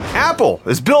Apple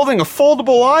is building a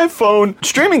foldable iPhone.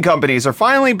 Streaming companies are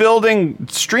finally building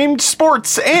streamed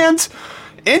sports, and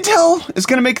Intel is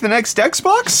going to make the next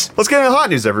Xbox? Let's get into the hot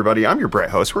news, everybody. I'm your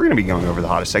Brett host. We're going to be going over the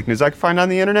hottest tech news I can find on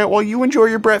the internet while you enjoy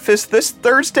your breakfast this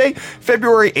Thursday,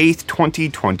 February 8th,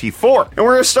 2024. And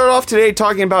we're going to start off today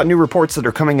talking about new reports that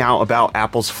are coming out about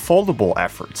Apple's foldable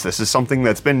efforts. This is something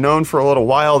that's been known for a little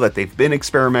while, that they've been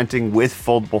experimenting with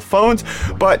foldable phones,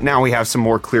 but now we have some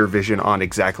more clear vision on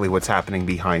exactly what's happening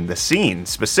behind the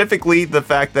scenes. Specifically, the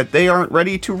fact that they aren't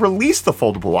ready to release the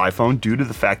foldable iPhone due to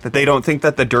the fact that they don't think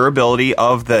that the durability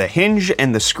of the hinge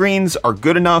and the screens are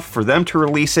good enough for them to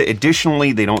release it.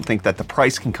 Additionally, they don't think that the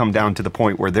price can come down to the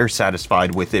point where they're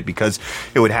satisfied with it, because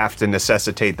it would have to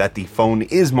necessitate that the phone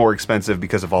is more expensive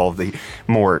because of all of the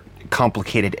more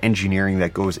complicated engineering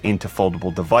that goes into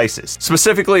foldable devices.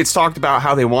 Specifically, it's talked about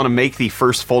how they want to make the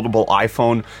first foldable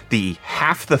iPhone the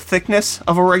half the thickness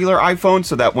of a regular iPhone,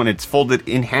 so that when it's folded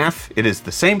in half, it is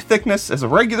the same thickness as a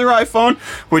regular iPhone,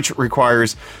 which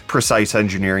requires precise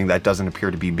engineering that doesn't appear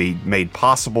to be made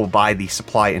possible by the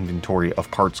supply inventory of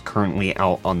parts currently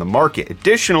out on the market.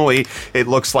 Additionally, it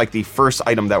looks like the first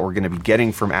item that we're going to be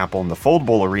getting from Apple in the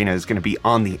foldable arena is going to be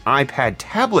on the iPad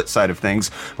tablet side of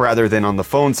things rather than on the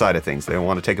phone side of things. They don't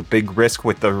want to take a big risk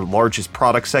with their largest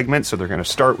product segment, so they're going to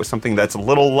start with something that's a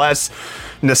little less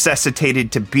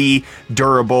necessitated to be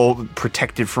durable,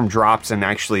 protected from drops, and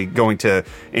actually going to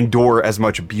endure as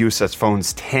much abuse as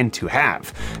phones tend to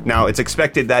have. Now, it's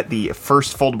expected that the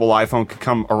first foldable iPhone could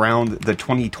come around the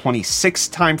 2026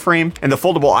 timeframe, and the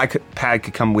foldable iPad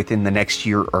could come within the next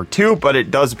year or two, but it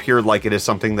does appear like it is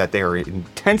something that they are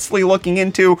intensely looking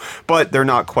into, but they're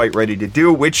not quite ready to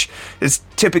do, which is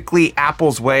typically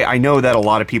Apple's way. I know that a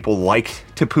lot of people like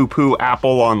to poo-poo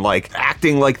Apple on like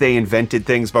acting like they invented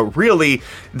things, but really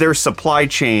their supply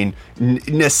chain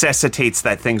necessitates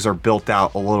that things are built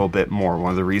out a little bit more. One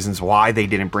of the reasons why they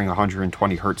didn't bring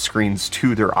 120 hertz screens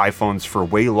to their iPhones for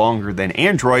way longer than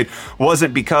Android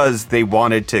wasn't because they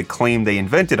wanted to claim they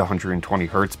invented 120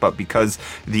 hertz, but because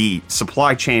the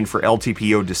supply chain for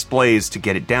LTPO displays to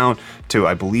get it down to,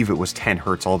 I believe it was 10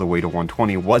 hertz all the way to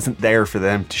 120, wasn't there for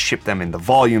them to ship them in the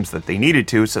volumes that they needed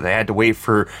to, so they had to wait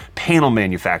for panel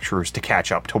manufacturers to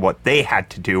catch up to what they had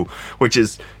to do, which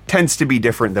tends to be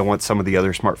different than what some of the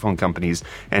other smartphone companies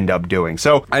end up doing.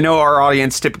 So I know our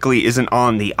audience typically isn't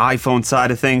on the iPhone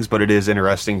side of things, but it is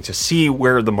interesting to see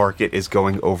where the market is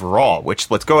going overall, which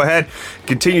let's go ahead and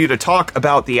continue to talk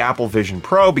about the Apple Vision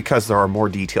Pro, because there are more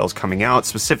details coming out,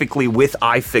 specifically with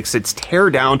iFixit's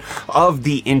teardown of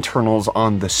the internals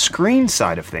on the screen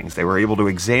side of things. They were able to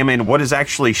examine what is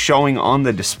actually showing on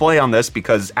the display on this,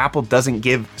 because Apple doesn't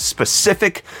give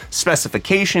specific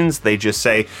specifications. They just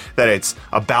say that it's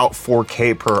about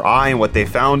 4K per eye, and what they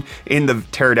found in the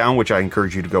teardown, which I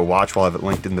encourage you to go watch, while I have it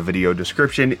linked in the video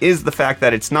description, is the fact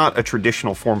that it's not a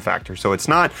traditional form factor. So it's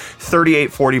not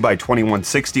 3840 by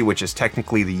 2160, which is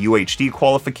technically the UHD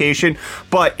qualification,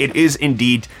 but it is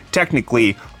indeed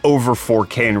technically over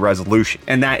 4K in resolution,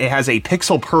 and that it has a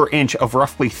pixel per inch of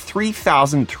roughly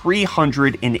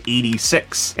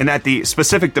 3,386, and that the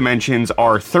specific dimensions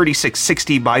are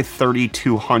 3660 by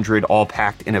 3200, all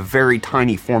packed in a very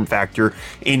tiny form factor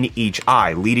in each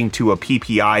eye, leading to a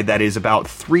PPI that is about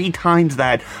 3 times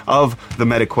that of the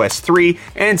Meta Quest 3,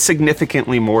 and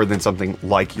significantly more than something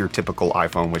like your typical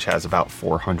iPhone, which has about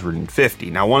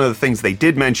 450. Now, one of the things they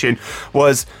did mention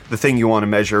was the thing you want to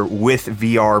measure with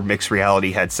VR mixed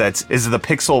reality headsets is the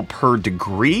pixel per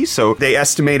degree. So they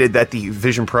estimated that the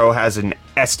Vision Pro has an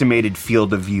estimated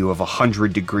field of view of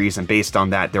 100 degrees, and based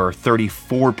on that, there are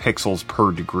 34 pixels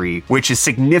per degree, which is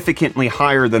significantly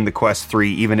higher than the Quest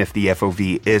 3, even if the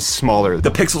FOV is smaller.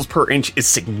 The pixels per inch is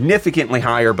significantly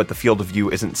higher, but the field of view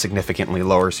isn't significantly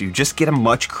lower, so you just get a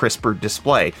much crisper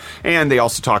display. And they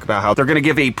also talk about how they're going to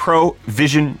give a Pro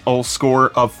Visional score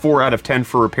of 4 out of 10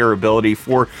 for repairability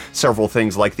for several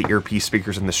things, like the earpiece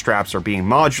speakers and the straps are being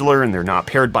modular, and they're not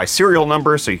paired by serial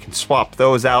number, so you can swap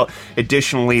those out.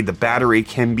 Additionally, the battery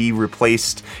can be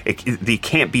replaced. They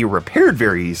can't be repaired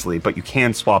very easily, but you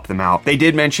can swap them out. They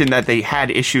did mention that they had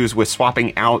issues with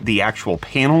swapping out the actual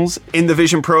panels in the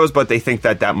Vision Pros, but they think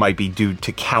that that might be due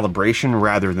to calibration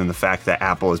rather than the fact that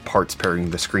Apple is parts pairing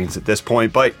the screens at this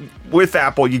point. But with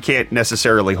Apple, you can't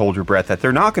necessarily hold your breath that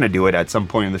they're not going to do it at some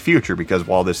point in the future, because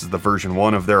while this is the version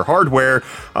 1 of their hardware,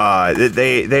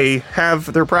 they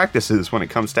have their practices when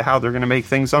it comes to how they're going to make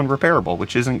things unrepairable,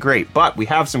 which isn't great. But we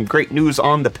have some great news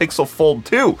on the Pixel Fold Fold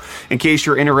 2. In case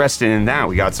you're interested in that,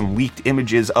 we got some leaked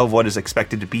images of what is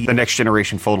expected to be the next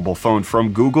generation foldable phone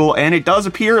from Google, and it does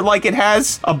appear like it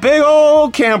has a big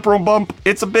old camera bump.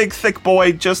 It's a big thick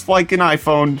boy, just like an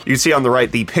iPhone. You can see on the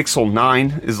right, the Pixel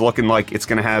 9 is looking like it's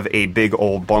going to have a big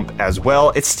old bump as well.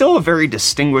 It's still a very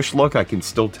distinguished look. I can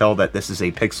still tell that this is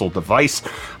a Pixel device,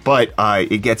 but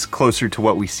it gets closer to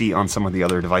what we see on some of the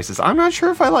other devices. I'm not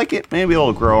sure if I like it. Maybe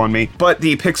it'll grow on me. But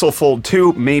the Pixel Fold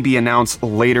 2 may be announced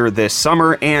later this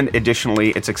summer, and additionally,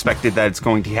 it's expected that it's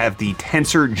going to have the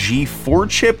Tensor G4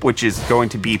 chip, which is going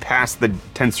to be past the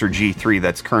Tensor G3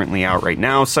 that's currently out right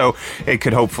now, so it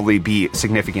could hopefully be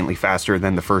significantly faster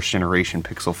than the first generation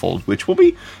Pixel Fold, which will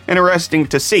be interesting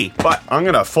to see. But I'm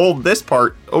gonna fold this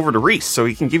part over to Reese so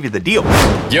he can give you the deal.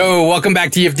 Yo, welcome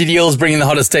back to EFD Deals, bringing the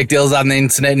hottest tech deals out on the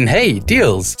internet. And hey,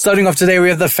 deals. Starting off today, we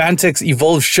have the Phanteks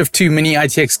Evolve Shift 2 Mini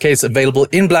ITX case available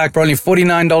in black for only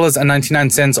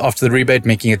 $49.99 after the rebate,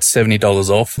 making it $70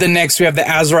 off. Then next, we have the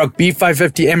ASRock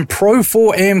B550M Pro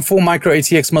 4 AM4 Micro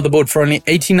ATX motherboard for only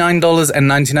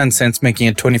 $89.99, making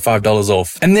it $25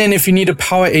 off. And then if you need to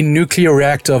power a nuclear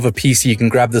reactor of a PC, you can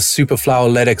grab the Superflower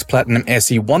LEDX Platinum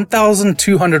SE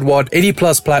 1200 watt 80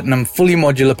 plus platinum fully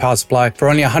modular power supply for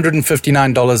only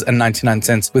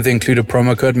 $159.99 with the included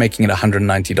promo code, making it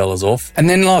 $190 off. And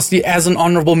then lastly, as an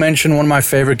honorable mention, one of my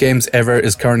favorite games ever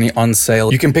is currently on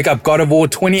sale. You can pick up God of War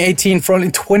 2018 for only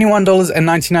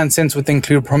 $21.99 with the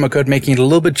included promo code, making it a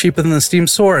little bit cheaper than the Steam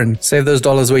store, and save those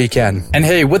dollars where you can. And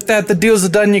hey, with that, the deals are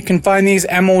done. You can find these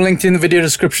and more linked in the video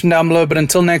description down below. But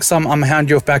until next time, I'm hand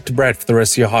you off back to Brett for the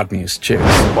rest of your hot news. Cheers.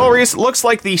 Well, Reese, it looks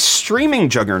like the streaming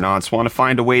juggernauts want to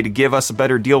find a way to give us a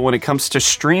better deal when it comes to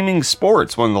streaming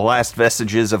sports. One of the last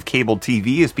vestiges of cable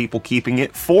TV is people keeping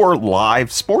it for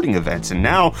live sporting events. And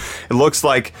now it looks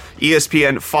like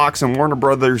ESPN, Fox, and Warner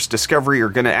Brothers Discovery are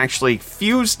going to actually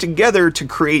fuse together to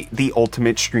create the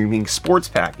ultimate streaming sports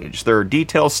package. There are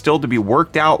details still to be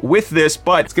worked out with this,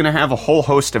 but it's going to have a whole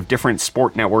host of different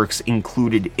sport networks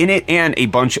included in it and a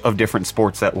bunch of different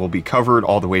sports that will be covered,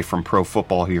 all the way from pro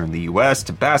football here in the US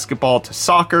to basketball to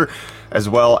soccer, as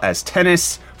well as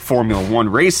tennis, Formula One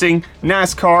racing,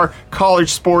 NASCAR,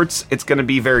 college sports. It's going to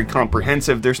be very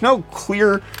comprehensive. There's no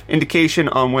clear indication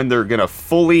on when they're going to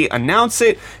fully announce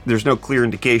it. There's no clear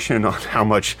indication on how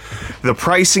much the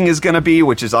pricing is going to be,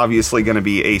 which is obviously going to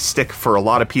be a stick for a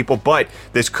lot of people. But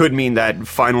this could mean that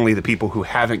finally the people who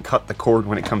haven't cut the cord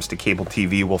when it comes to cable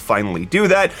TV will finally do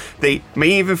that. They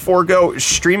may even forego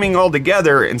streaming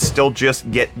altogether and still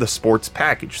just get the sports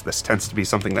package. This tends to be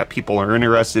something that people are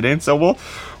interested in. So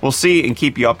we'll see and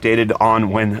keep you updated on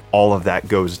when all of that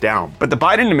goes down. But the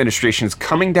Biden administration is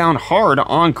coming down hard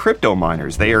on crypto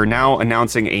miners. They are now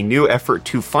announcing a new effort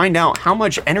to find out how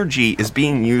much energy is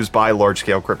being used by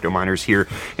large-scale crypto miners here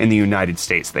in the United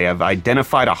States. They have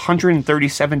identified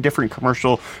 137 different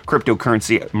commercial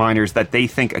cryptocurrency miners that they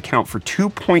think account for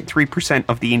 2.3%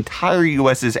 of the entire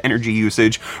US's energy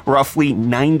usage, roughly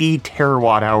 90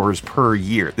 terawatt hours per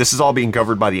year. This is all being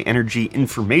covered by the Energy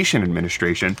Information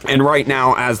Administration. And right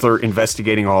now, as they're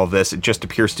investigating all of this, it just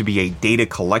appears to be a data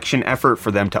collection effort for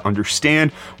them to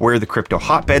understand where the crypto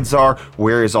hotbeds are,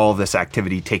 where is all of this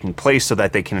activity taking place, so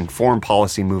that they can inform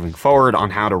policy moving forward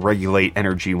on how to regulate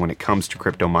energy when it comes to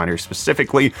crypto miners,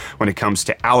 specifically when it comes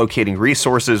to allocating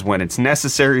resources when it's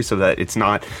necessary, so that it's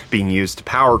not being used to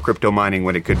power crypto mining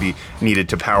when it could be needed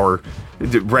to power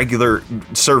the regular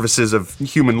services of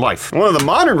human life. One of the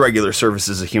modern regular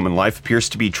services of human life appears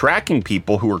to be tracking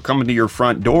people who are coming to your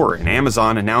front door, and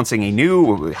Amazon announcing a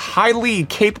new highly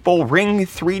capable Ring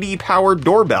 3D powered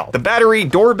doorbell. The Battery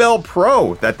Doorbell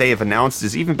Pro that they have announced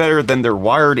is even better than their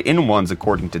wired-in ones,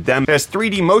 according to them. It has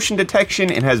 3D motion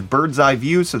detection and has bird's eye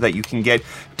view so that you can get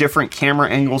different camera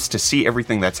angles to see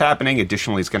everything that's happening.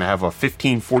 Additionally, it's going to have a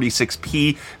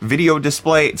 1546p video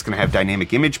display. It's going to have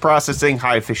dynamic image processing,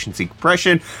 high efficiency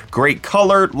compression, great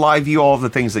color, live view, all of the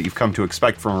things that you've come to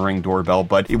expect from a Ring doorbell,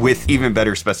 but with even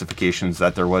better specifications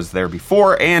that there was there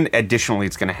before. And additionally,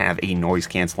 it's going to have a noise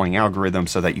canceling algorithm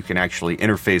so that you can actually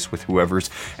interface with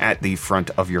whoever's at the front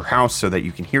of your house so that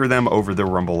you can hear them over the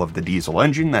rumble of the diesel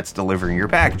engine that's delivering your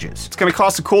packages. It's going to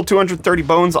cost a cool 230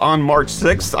 bones on March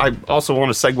 6th. I also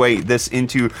want to segue this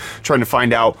into trying to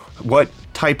find out what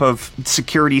type of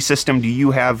security system do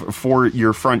you have for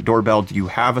your front doorbell? Do you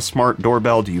have a smart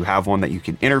doorbell? Do you have one that you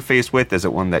can interface with? Is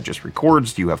it one that just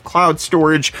records? Do you have cloud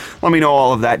storage? Let me know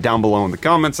all of that down below in the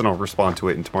comments, and I'll respond to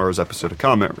it in tomorrow's episode of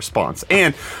Comment Response.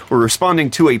 And we're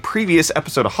responding to a previous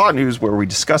episode of Hot News where we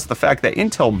discussed the fact that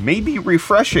Intel may be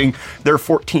refreshing their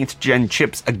 14th gen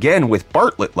chips again with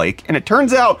Bartlett Lake, and it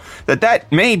turns out that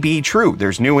that may be true.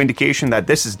 There's new indication that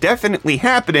this is definitely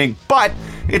happening, but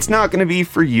it's not going to be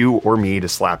for you or me need to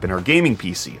slap in our gaming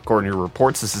PC. According to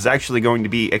reports, this is actually going to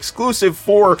be exclusive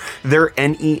for their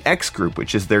NEX group,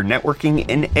 which is their networking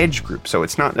and edge group. So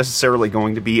it's not necessarily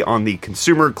going to be on the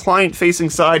consumer client-facing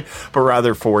side, but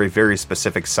rather for a very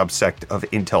specific subsect of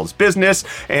Intel's business,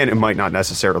 and it might not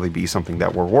necessarily be something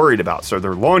that we're worried about. So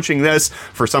they're launching this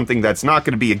for something that's not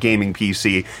going to be a gaming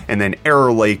PC, and then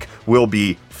Arrow Lake will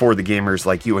be for the gamers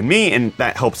like you and me, and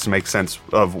that helps to make sense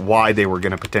of why they were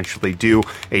going to potentially do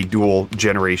a dual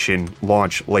generation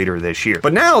launch later this year.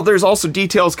 But now there's also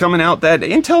details coming out that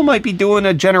Intel might be doing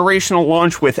a generational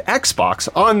launch with Xbox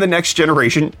on the next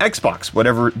generation Xbox,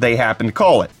 whatever they happen to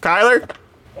call it. Kyler?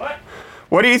 What?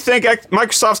 What do you think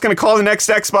Microsoft's going to call the next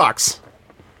Xbox?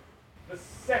 The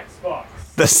Sexbox.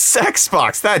 The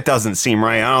Sexbox. That doesn't seem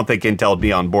right. I don't think Intel would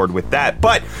be on board with that,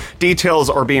 but details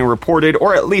are being reported,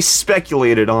 or at least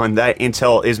speculated on, that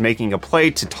Intel is making a play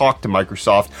to talk to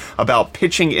Microsoft about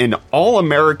pitching an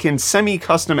all-American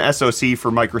semi-custom SoC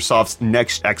for Microsoft's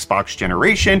next Xbox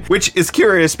generation, which is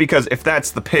curious because if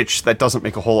that's the pitch, that doesn't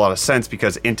make a whole lot of sense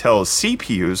because Intel's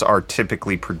CPUs are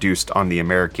typically produced on the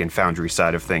American foundry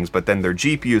side of things, but then their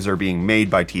GPUs are being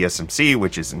made by TSMC,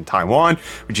 which is in Taiwan,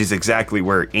 which is exactly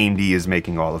where AMD is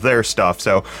making all of their stuff.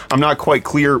 So I'm not quite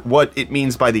clear what it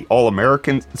means by the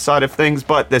all-American side of things,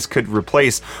 but this could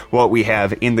replace what we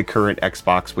have in the current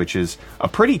Xbox, which is a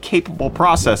pretty capable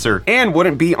processor and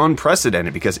wouldn't be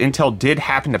unprecedented because Intel did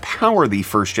happen to power the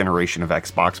first generation of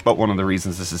Xbox. But one of the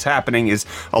reasons this is happening is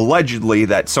allegedly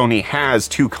that Sony has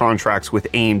 2 contracts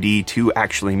with AMD to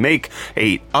actually make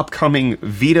a upcoming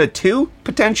Vita 2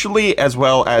 potentially, as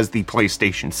well as the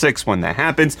PlayStation 6 when that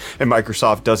happens, and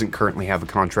Microsoft doesn't currently have a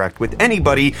contract with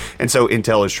anybody, and so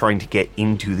Intel is trying to get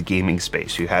into the gaming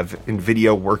space. You have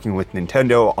Nvidia working with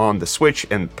Nintendo on the Switch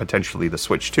and potentially the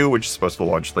Switch 2, which is supposed to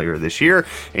launch later this year.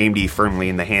 AMD firmly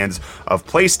in the hands of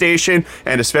PlayStation,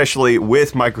 and especially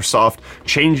with Microsoft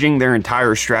changing their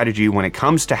entire strategy when it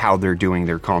comes to how they're doing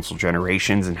their console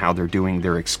generations and how they're doing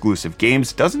their exclusive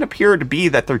games. It doesn't appear to be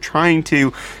that they're trying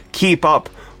to keep up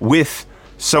with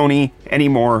Sony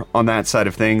anymore on that side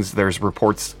of things. There's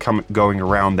reports going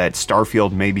around that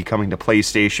Starfield may be coming to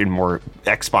PlayStation. More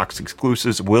Xbox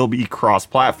exclusives will be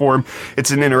cross-platform.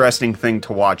 It's an interesting thing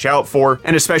to watch out for,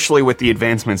 and especially with the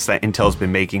advancements that Intel's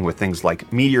been making with things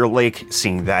like Meteor Lake,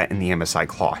 seeing that in the MSI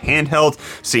Claw handheld,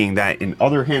 seeing that in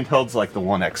other handhelds like the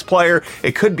One X Player.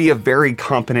 It could be a very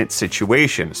competent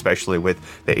situation, especially with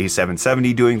the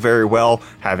A770 doing very well,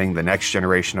 having the next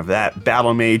generation of that,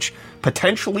 Battlemage,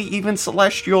 potentially even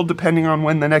Celestial, depending on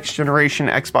when the next generation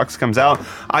Xbox comes out.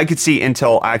 I could see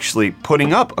Intel actually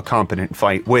putting up a competent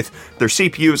fight with their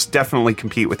CPUs, definitely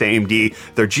compete with AMD.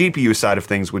 Their GPU side of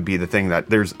things would be the thing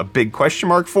that there's a big question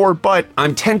mark for, but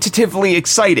I'm tentatively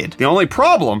excited. The only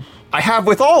problem I have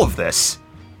with all of this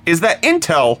is that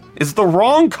Intel is the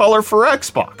wrong color for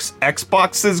Xbox.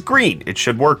 Xbox is green. It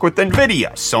should work with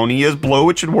Nvidia. Sony is blue.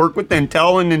 It should work with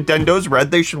Intel. And Nintendo's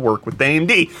red. They should work with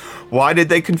AMD. Why did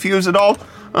they confuse it all?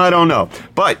 I don't know.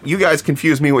 But you guys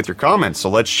confused me with your comments, so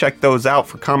let's check those out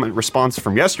for comment response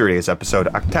from yesterday's episode.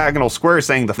 Octagonal Square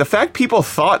saying, the fact people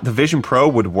thought the Vision Pro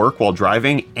would work while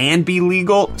driving and be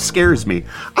legal scares me.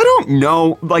 I don't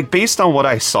know, like based on what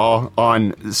I saw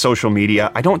on social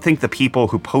media, I don't think the people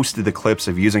who posted the clips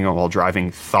of using it while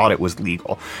driving thought it was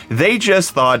legal. They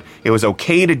just thought it was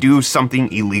okay to do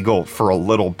something illegal for a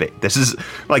little bit. This is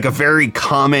like a very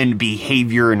common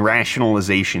behavior and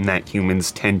rationalization that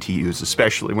humans tend to use,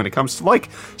 especially when it comes to like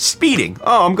speeding.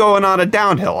 Oh, I'm going on a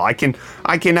downhill. I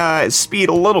can speed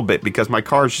a little bit because my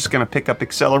car is just going to pick up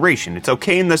acceleration. It's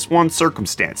okay in this one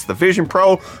circumstance. The Vision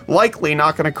Pro likely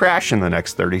not going to crash in the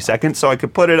next 30 seconds, so I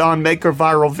could put it on, make a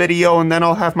viral video, and then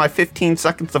I'll have my 15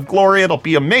 seconds of glory. It'll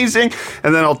be amazing,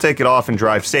 and then I'll take it off and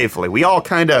drive safely. We all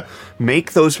kind of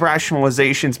make those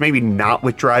rationalizations, maybe not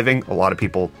with driving. A lot of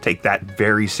people take that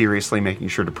very seriously, making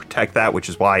sure to protect that, which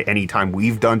is why anytime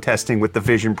we've done testing with the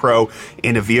Vision Pro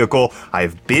in a vehicle,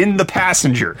 I've been the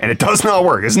passenger, and it does not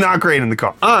work. It's not great in the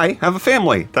car. I have a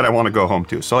family that I want to go home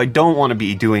to, so I don't want to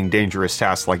be doing dangerous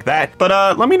tasks like that.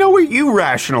 But let me know where you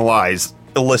rationalize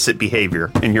illicit behavior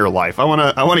in your life. I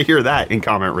want to hear that in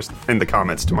the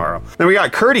comments tomorrow. Then we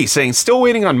got Curdy saying, still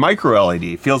waiting on micro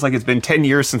LED. Feels like it's been 10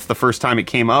 years since the first time it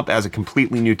came up as a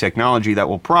completely new technology that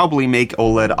will probably make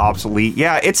OLED obsolete.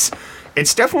 Yeah, it's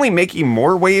definitely making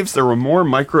more waves. There were more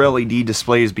micro LED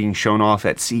displays being shown off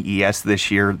at CES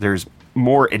this year. There's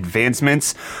more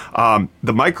advancements.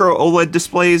 The micro OLED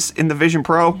displays in the Vision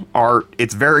Pro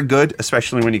it's very good,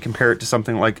 especially when you compare it to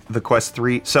something like the Quest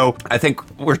 3. So I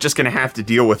think we're just going to have to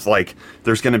deal with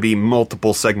there's going to be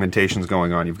multiple segmentations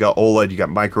going on. You've got OLED, you got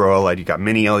micro OLED, you got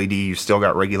mini LED, you still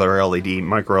got regular LED,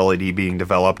 micro LED being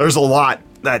developed. There's a lot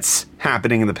that's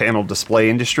happening in the panel display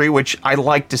industry, which I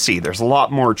like to see. There's a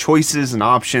lot more choices and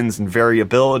options and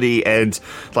variability. And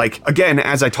like, again,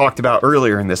 as I talked about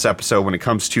earlier in this episode, when it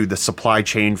comes to the supply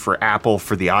chain for Apple,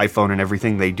 for the iPhone and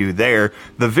everything they do there,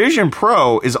 the Vision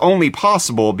Pro is only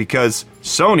possible because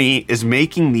Sony is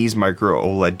making these micro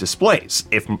OLED displays.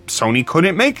 If Sony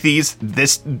couldn't make these,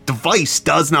 this device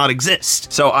does not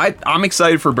exist. So I'm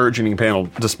excited for burgeoning panel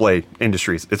display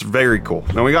industries. It's very cool.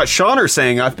 Now we got Shauner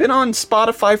saying, I've been on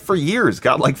Spotify for years,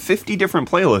 got like 50 different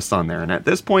playlists on there, and at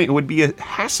this point it would be a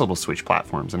hassle to switch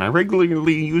platforms, and I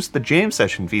regularly use the jam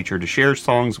session feature to share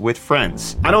songs with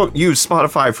friends. I don't use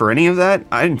Spotify for any of that.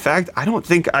 In fact, I don't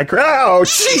think I could. Oh,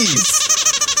 jeez!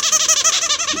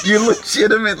 You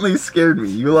legitimately scared me.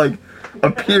 You like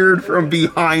appeared from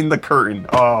behind the curtain.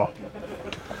 Oh.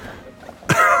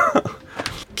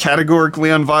 Categorically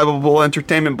unviable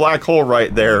entertainment black hole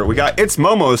right there. We got It's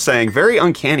Momo saying, very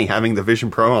uncanny having the Vision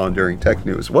Pro on during tech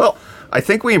news. Well, I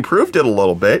think we improved it a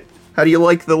little bit. How do you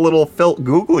like the little felt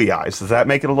googly eyes? Does that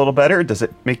make it a little better? Does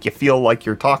it make you feel like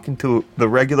you're talking to the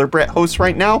regular Brett host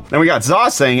right now? Then we got Zaw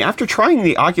saying, after trying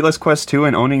the Oculus Quest 2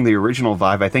 and owning the original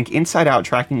Vive, I think inside-out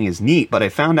tracking is neat, but I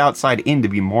found outside-in to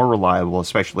be more reliable,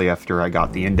 especially after I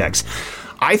got the Index.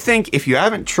 I think if you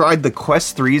haven't tried the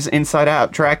Quest 3's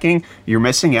inside-out tracking, you're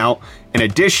missing out. And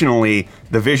additionally,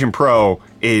 the Vision Pro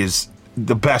is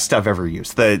the best I've ever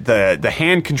used. The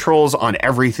hand controls on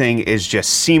everything is just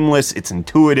seamless. It's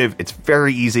intuitive. It's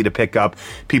very easy to pick up.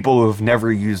 People who have never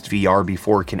used VR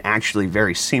before can actually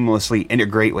very seamlessly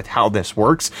integrate with how this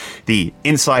works. The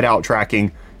inside-out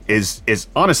tracking is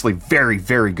honestly very,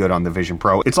 very good on the Vision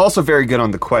Pro. It's also very good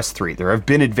on the Quest 3. There have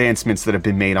been advancements that have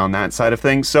been made on that side of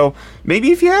things, so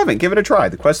maybe if you haven't, give it a try.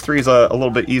 The Quest 3 is a little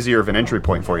bit easier of an entry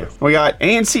point for you. We got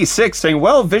ANC6 saying,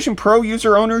 well, Vision Pro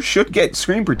user owners should get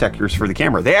screen protectors for the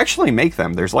camera. They actually make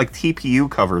them. There's like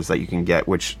TPU covers that you can get,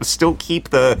 which still keep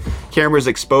the cameras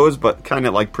exposed, but kind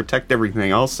of like protect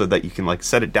everything else so that you can like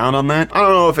set it down on that. I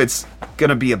don't know if it's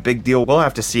gonna be a big deal. We'll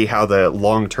have to see how the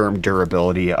long-term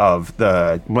durability of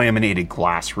the laminated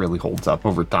glass really holds up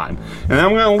over time. And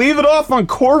I'm gonna leave it off on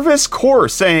Corvus Core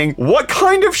saying, what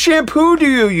kind of shampoo do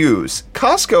you use?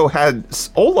 Costco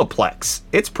has Olaplex.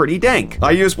 It's pretty dank.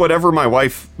 I use whatever my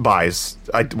wife buys.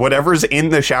 Whatever's in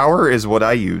the shower is what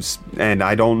I use, and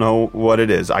I don't know what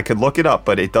it is. I could look it up,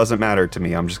 but it doesn't matter to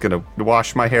me. I'm just gonna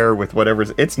wash my hair with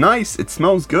whatever's. It's nice. It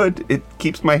smells good. It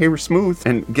keeps my hair smooth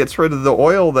and gets rid of the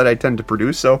oil that I tend to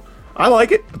produce. So I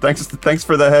like it. But thanks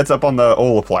for the heads up on the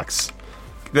Olaplex.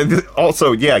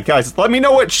 Also, yeah, guys, let me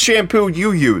know what shampoo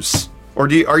you use. Or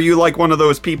are you like one of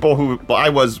those people who I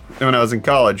was when I was in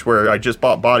college, where I just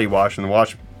bought body wash and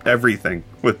wash everything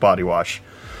with body wash?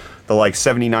 The like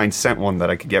 79-cent one that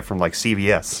I could get from like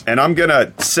CVS. And I'm gonna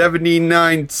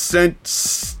 79-cent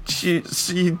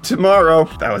see tomorrow.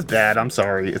 That was bad. I'm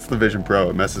sorry. It's the Vision Pro.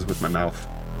 It messes with my mouth.